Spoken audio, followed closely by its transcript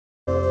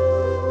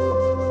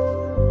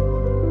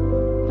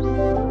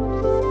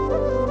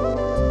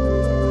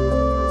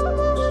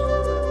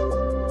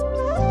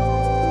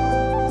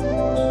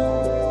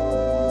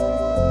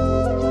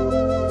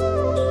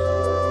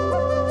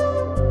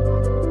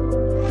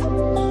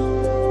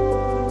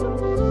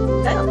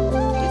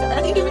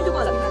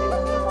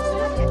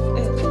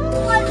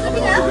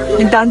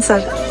dancer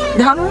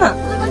देखाउनु न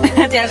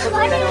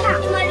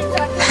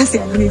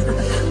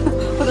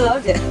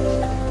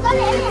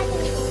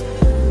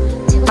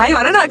भाइ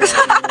भन न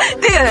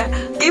त्यही भएर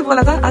केही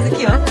बोला त आज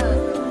के हो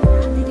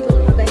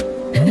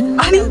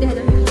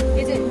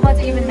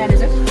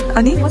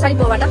अनि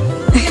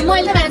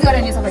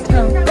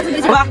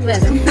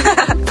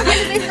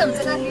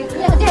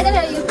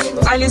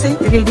अहिले चाहिँ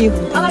रेडी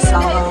हुनुहुन्छ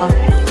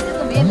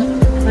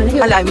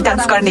अहिले हामी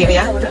डान्स गर्ने हो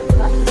यहाँ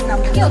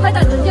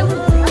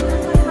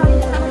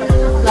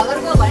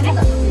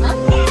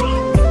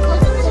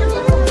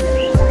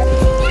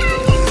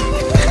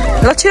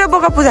लक्ष्मी र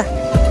बोका पूजा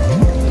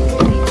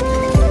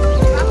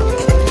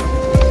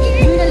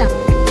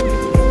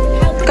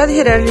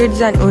कतिखेर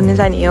रेडी हुने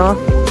जाने हो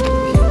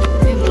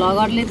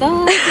भ्लगरले त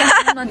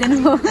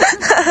नदिनु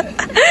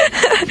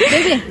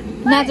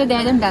नाच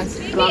देखाइदिउँ डान्स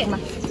भ्लगमा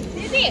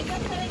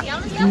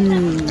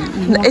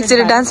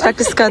एकचोटि डान्स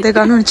प्र्याक्टिस गर्दै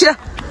गर्नुहुन्छ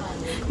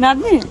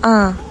नाच्ने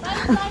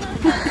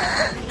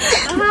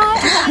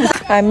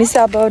हामी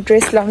चाहिँ अब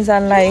ड्रेस लाउनु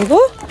जान लागेको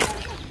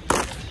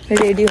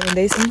रेडी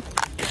हुँदैछौँ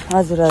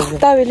हजुर हजुर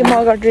तपाईँले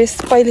मगर ड्रेस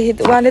पहिले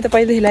उहाँले त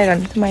पहिले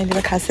हिलाइरहनु थियो मैले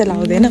त खासै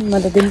लाउँदैन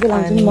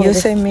यो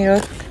चाहिँ मेरो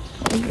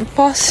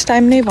फर्स्ट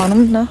टाइम नै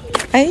भनौँ न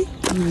है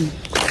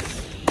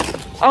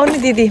आउने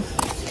दिदी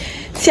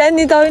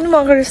सानी तपाईँ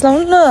मगर ड्रेस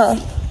लाउनु न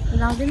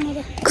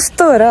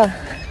कस्तो हो र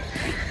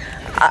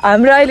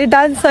हाम्रो अहिले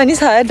डान्स पनि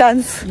छ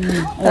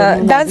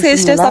डान्सको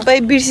स्टेप सबै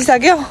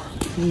बिर्सिसक्यो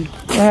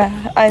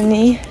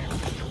अनि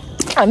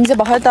हामी चाहिँ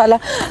भर्खर तल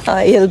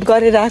हेल्प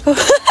गरेर आएको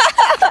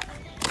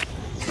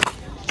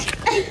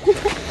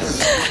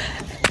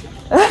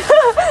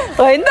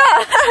होइन त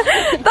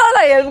तल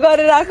हेल्प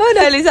गरेर आएको नि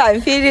अहिले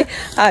चाहिँ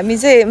हामी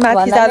चाहिँ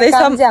माथि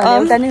जाँदैछौँ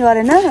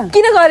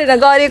किन गरेन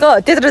गरेको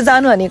त्यत्रो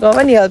जानु भनेको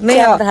पनि हेल्पमै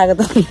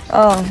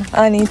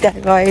अनि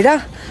त्यहाँ गएर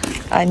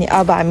अनि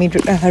अब हामी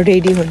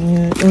रेडी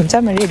हुन्छ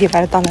रेडी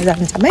भएर तल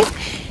जान्छौँ है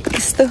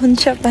कस्तो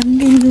हुन्छ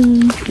भनिदिनु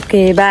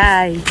ओके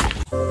बाई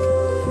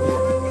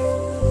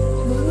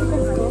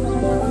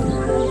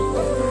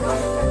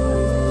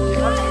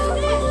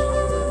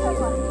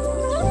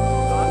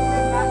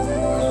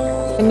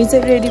हामी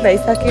चाहिँ रेडी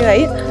भइसक्यो है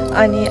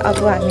अनि अब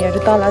हामीहरू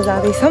तल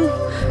जाँदैछौँ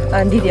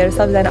अनि दिदीहरू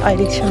सबजना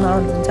अहिले एकछिनमा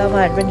आउनुहुन्छ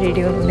उहाँहरू पनि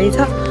रेडी हुनुहुँदैछ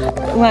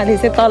उहाँले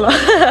चाहिँ तल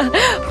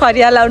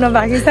फरिया लाउन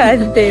बाँकी छ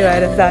अनि त्यही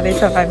भएर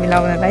जाँदैछौँ हामी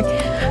लाउनलाई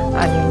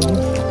अनि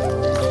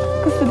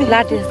कस्तो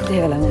लाटी जस्तो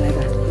थियो होला मलाई त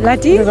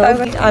लाटी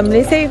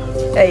हामीले चाहिँ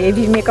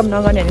हेभी मेकअप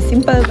नगर्ने भने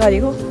सिम्पल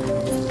गरेको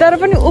तर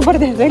पनि उपर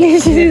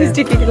देखेको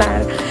टिटी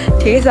लगाएर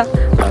ठिकै छ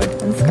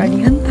डान्स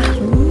गर्ने हो नि त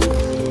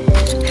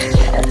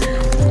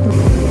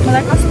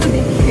मलाई कस्तो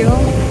देख्यो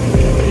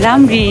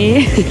राम्री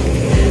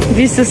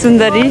विश्व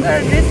सुन्दरी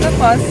ड्रेस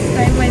फर्स्ट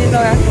टाइम मैले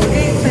लगाएको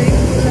कि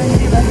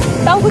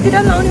टाउकोतिर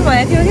लाउने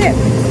भएको थियो कि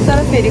तर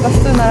फेरि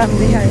कस्तो नराम्रो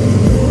देखायो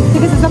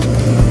ठिकै छ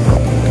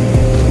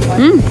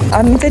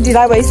हामी चाहिँ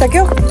ढिला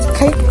भइसक्यो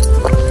खै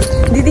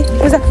दिदी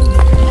पूजा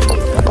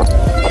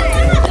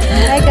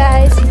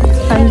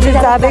हामी चाहिँ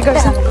जाँदै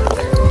गर्छ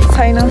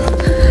छैन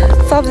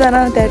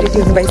सबजना त्यहाँ रेडी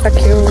हुनु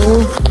भइसक्यो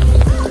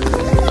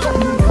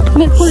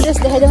फुल ड्रेस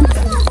देखाइदेऊ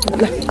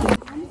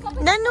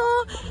नानु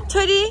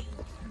छोरी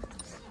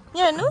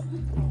यहाँ हेर्नु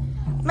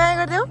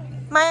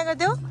माया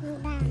गरिदेऊ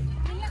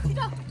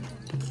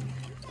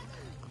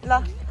ल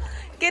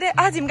के अरे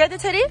आज झिम्काइदेऊ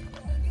छोरी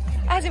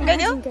आज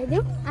झिम्काइदेऊ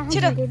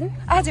छिटो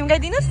आज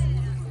झिम्काइदिनुहोस्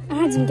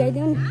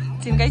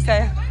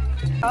झिम्काइसक्यो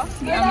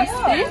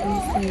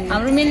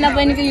हाम्रो मिल्ना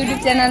बहिनीको युट्युब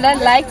च्यानललाई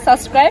लाइक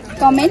सब्सक्राइब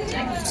कमेन्ट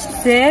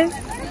सेयर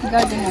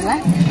गरिदिनु होला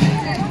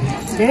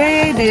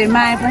धेरै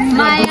माया पनि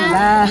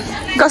होला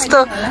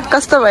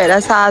कस्तो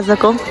भइरहेछ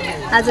आजको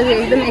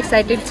एकदम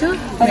एक्साइटेड छु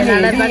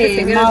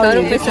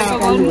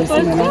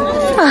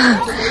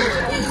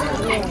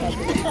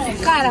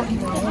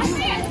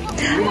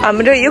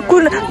हाम्रो यो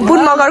कुन बुन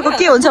मगरको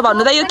के हुन्छ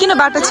भन्नु त यो किन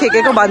बाटो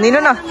छेकेको भनिदिनु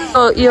न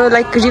यो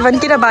लाइक रिबन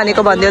किन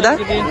बाँधेको भनिदियो त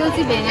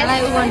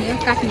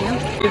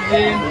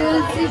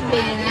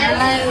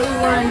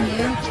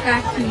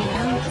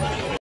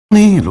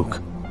नहीं लोग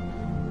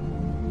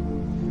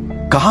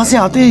कहाँ से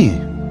आते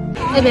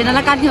हैं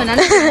भेनालाई काट्ने होला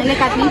नि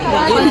काट्ने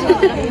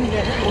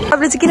अब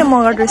चाहिँ किन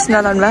मगर ड्रेस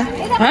नलाउनु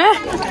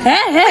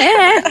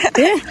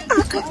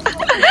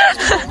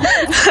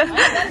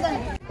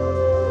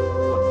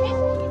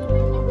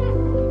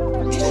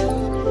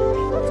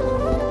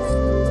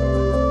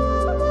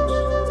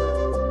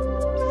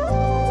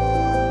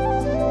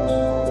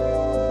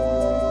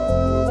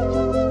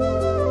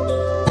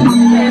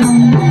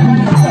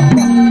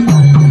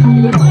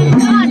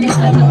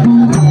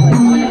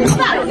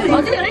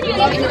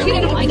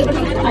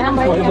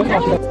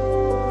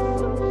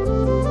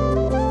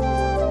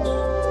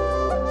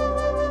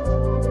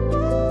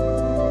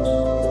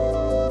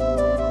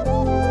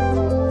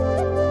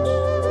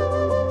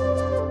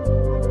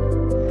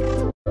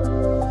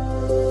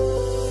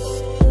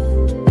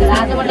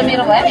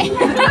मेरो भयो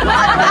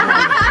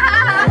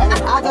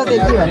आधा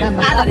देखि होला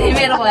आधा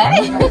मेरो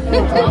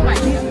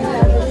भयो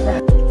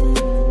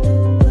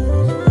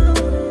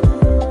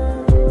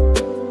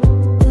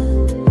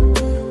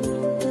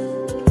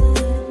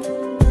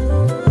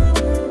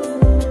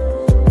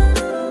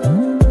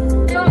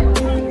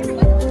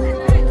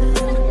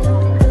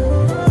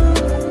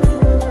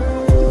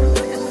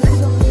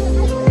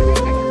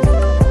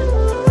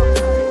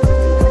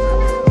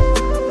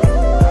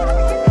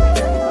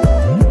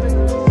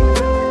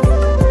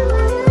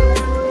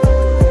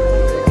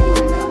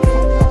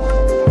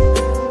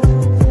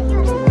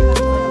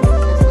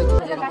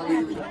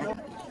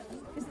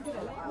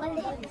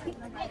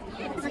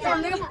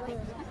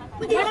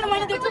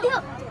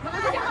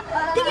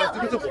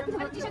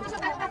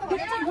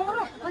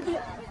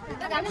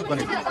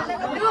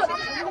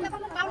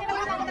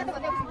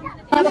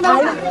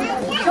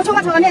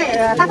छेउछेउमा छ भने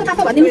तातो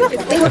तातो भनिदिनु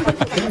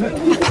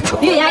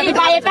यहाँ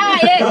पाए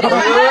पाए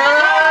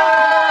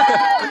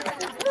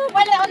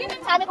मैले अघि नै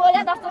छानेको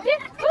यहाँ जस्तो कि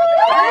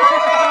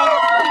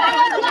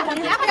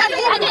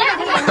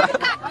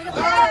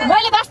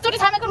मैले बस्तुरी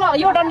छानेको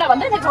यो डन्डा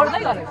भन्दै थिएँ छोड्दै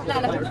गरेँ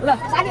ल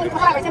साथीहरु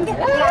खतरा भइछन् कि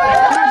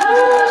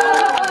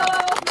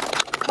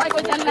बाइक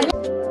चल्ला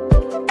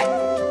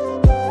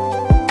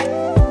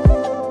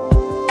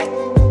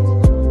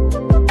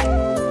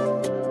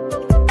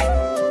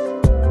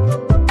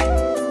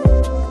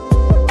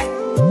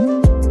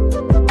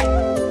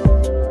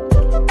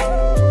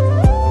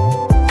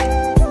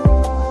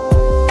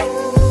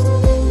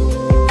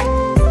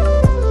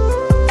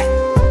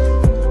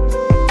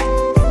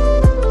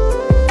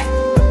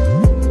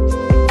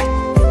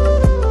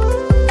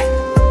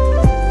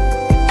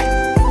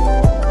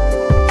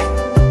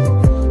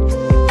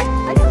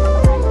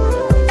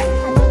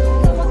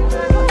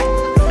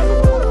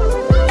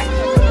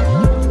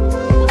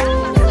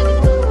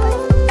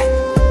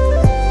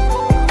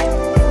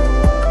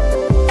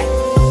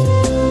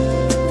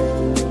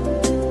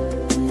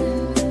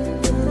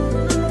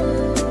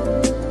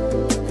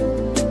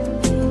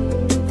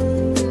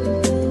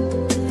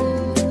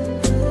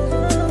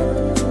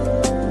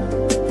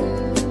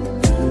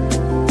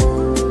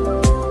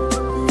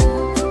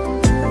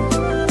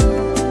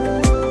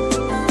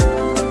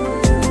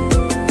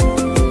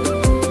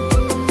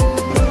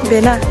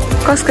बेला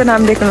कसको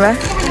नाम लेख्नु भयो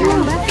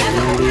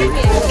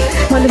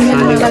मैले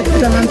मेरो लागि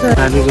नाम छ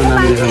साथीको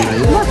नाम लेख्नु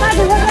भयो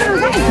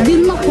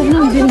दिनमा खोज्नु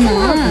दिनमा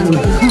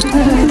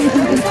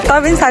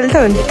तपाईं साली त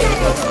हुन्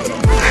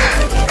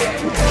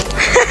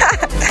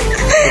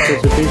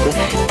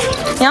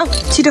यहाँ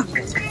छिटो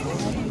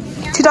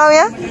छिटो आऊ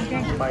यहाँ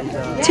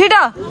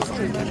छिटो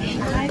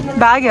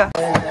भाग्यो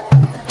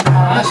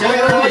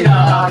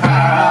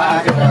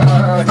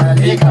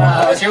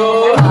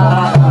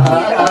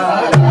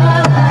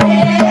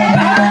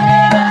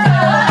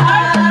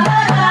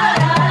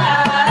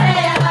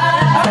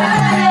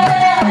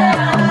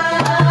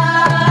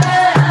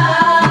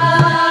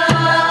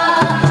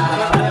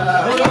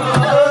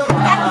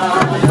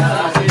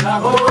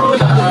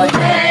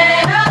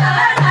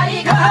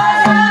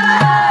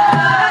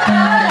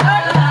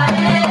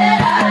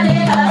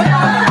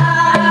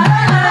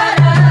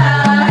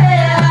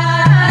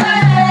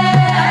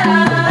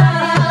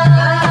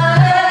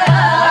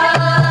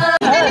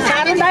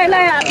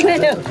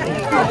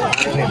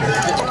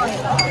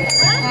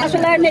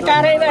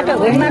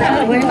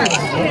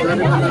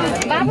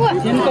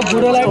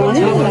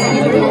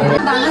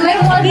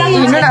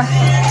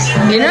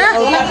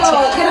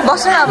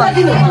बस्नु अब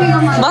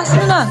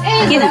बस्नु न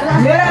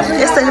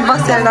यसरी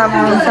बसेर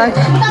राम्रो हुन्छ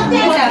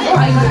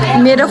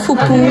मेरो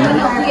फुपू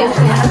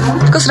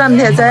कस्तो राम्रो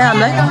देखेछ है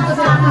हामीलाई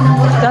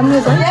राम्रो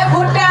छ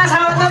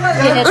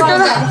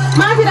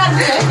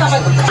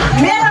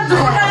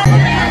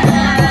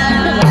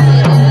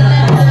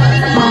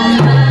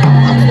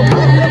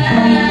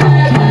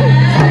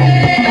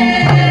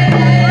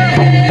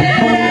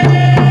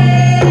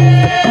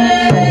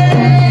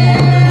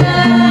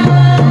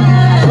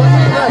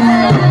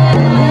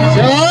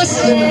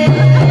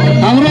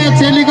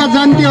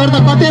जन्तीहरु त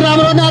कति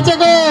राम्रो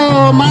नाचेको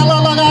माला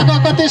लगाएको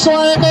कति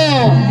सोएको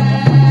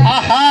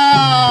आहा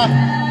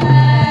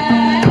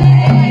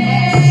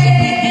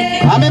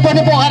हामी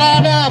पनि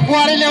पोखराबाट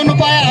बुहारी ल्याउनु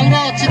पाए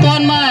हाम्रो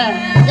चितवनमा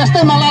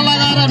यस्तै माला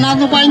लगाएर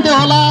नाच्नु पाइन्थ्यो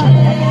होला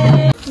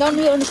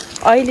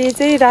अहिले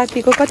चाहिँ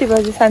रातिको कति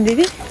बजे शान्ति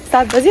दिदी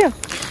 7 बज्यो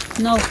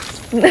 9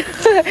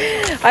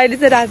 अहिले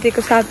चाहिँ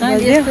रातिको 7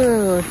 बज्यो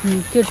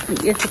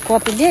यस्तो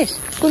कपी लेस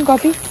कुन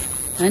कपी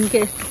अनि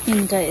के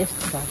तीनटा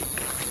यस्तो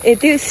ए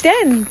त्यो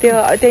स्ट्यान्ड त्यो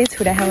त्यही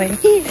छुडा मैले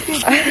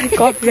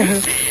कपीहरू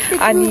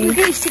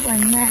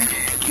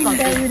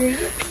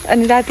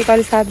अनि रातिको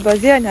अहिले 7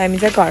 बज्यो अनि हामी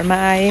चाहिँ घरमा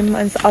आयौँ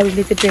अनि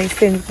अरूले चाहिँ ड्रेस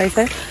चेन्ज गरेछ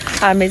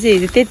हामी चाहिँ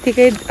हिजो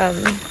त्यत्तिकै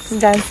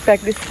डान्स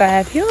प्र्याक्टिस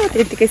गराएको थियो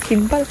त्यत्तिकै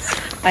सिम्पल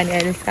अनि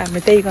अहिले चाहिँ हामी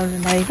त्यही गर्नु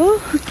लागेको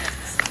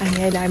अनि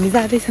अहिले हामी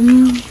जाँदैछौँ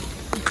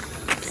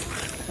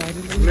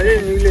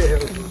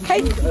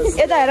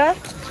यता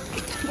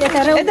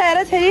हेर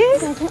छोरी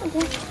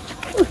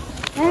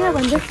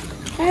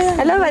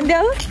हेलो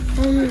भनिदेऊ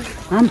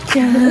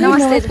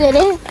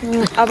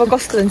अब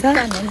कस्तो हुन्छ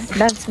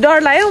डान्स डर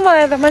लाग्यो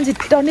मलाई त मान्छे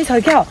डर्नै छ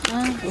क्या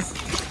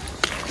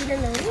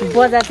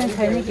बजार चाहिँ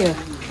छैन के हो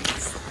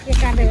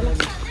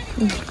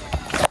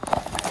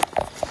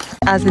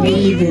आज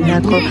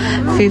भेनाको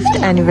 5th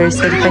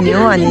एनिभर्सरी पनि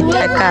हो अनि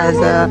ठ्याक्क आज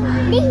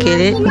के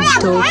अरे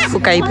मिठो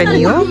फुकाइ पनि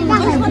हो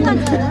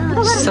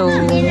सो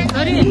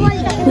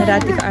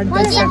रातिको 8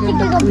 बजी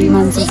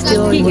मान्छे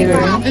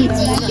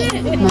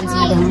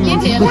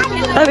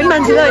तपाईँ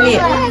मान्छे हो नि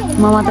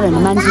म मात्र होइन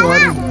मान्छे हो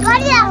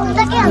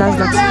लाज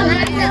लाग्छ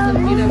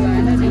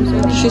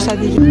सुसा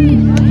दिदी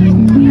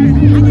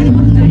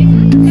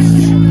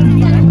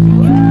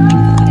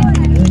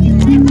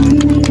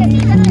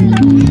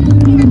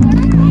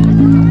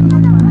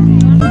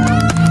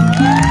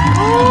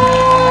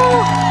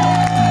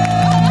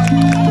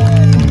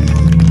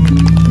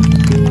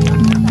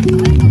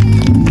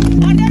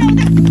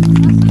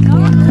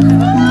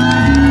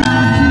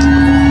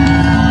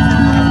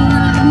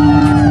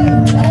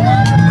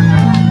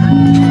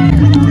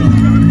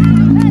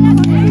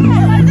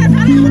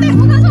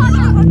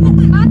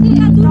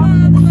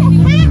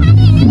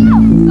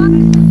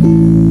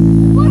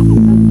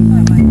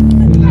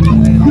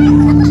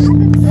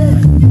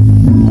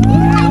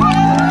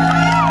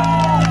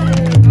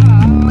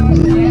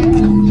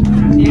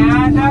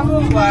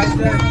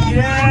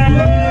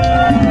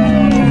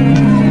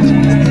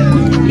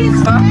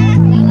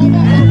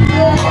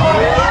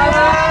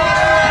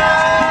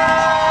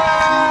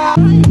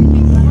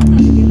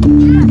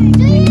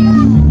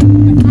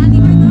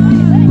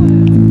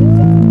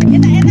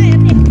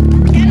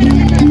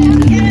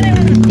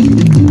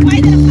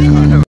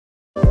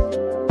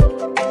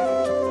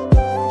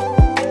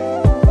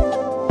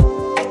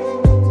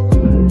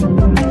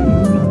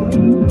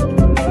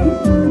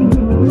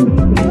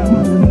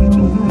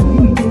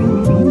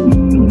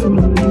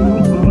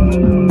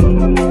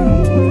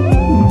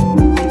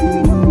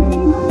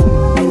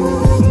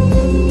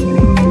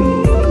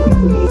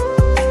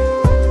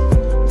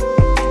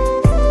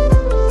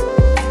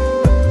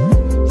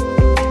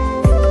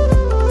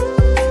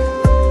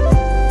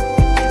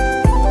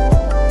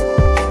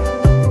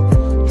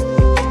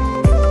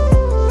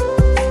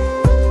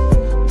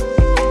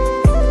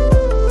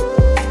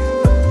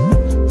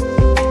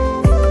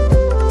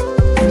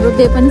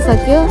बर्थडे पनि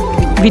सक्यो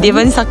भिडियो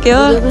पनि सक्यो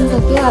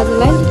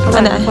आजलाई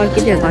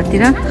फर्किदियो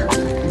घरतिर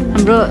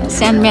हाम्रो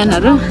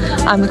स्यान्डम्यानहरू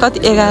हामी कति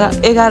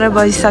 11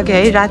 बजिसक्यो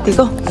है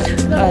रातिको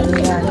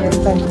अनि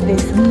हामी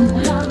प्लिज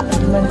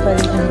मन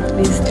पऱ्यो भने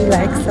please do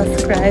like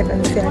subscribe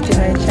and share to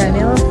my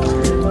channel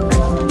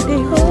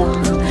त्यही हो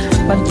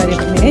मन पऱ्यो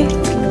भने है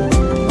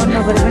मन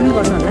नपऱ्यो पनि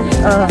गर्नु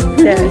होला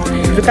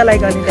ढुक्कालाई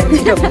गर्ने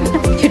छिटो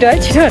छिटो है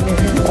छिटो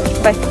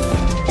बाई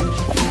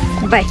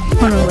बाई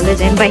भन्नुभयो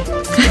चाहिँ बाई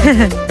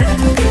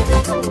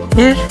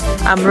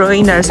हाम्रो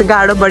यिनीहरू चाहिँ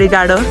गाडो बढी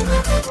गाडो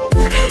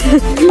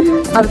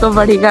अर्को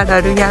बढी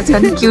गाडोहरू यहाँ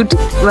छन्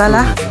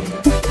क्युटवाला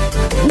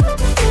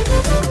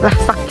ल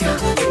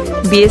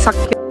सक्यो बिहे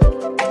सक्यो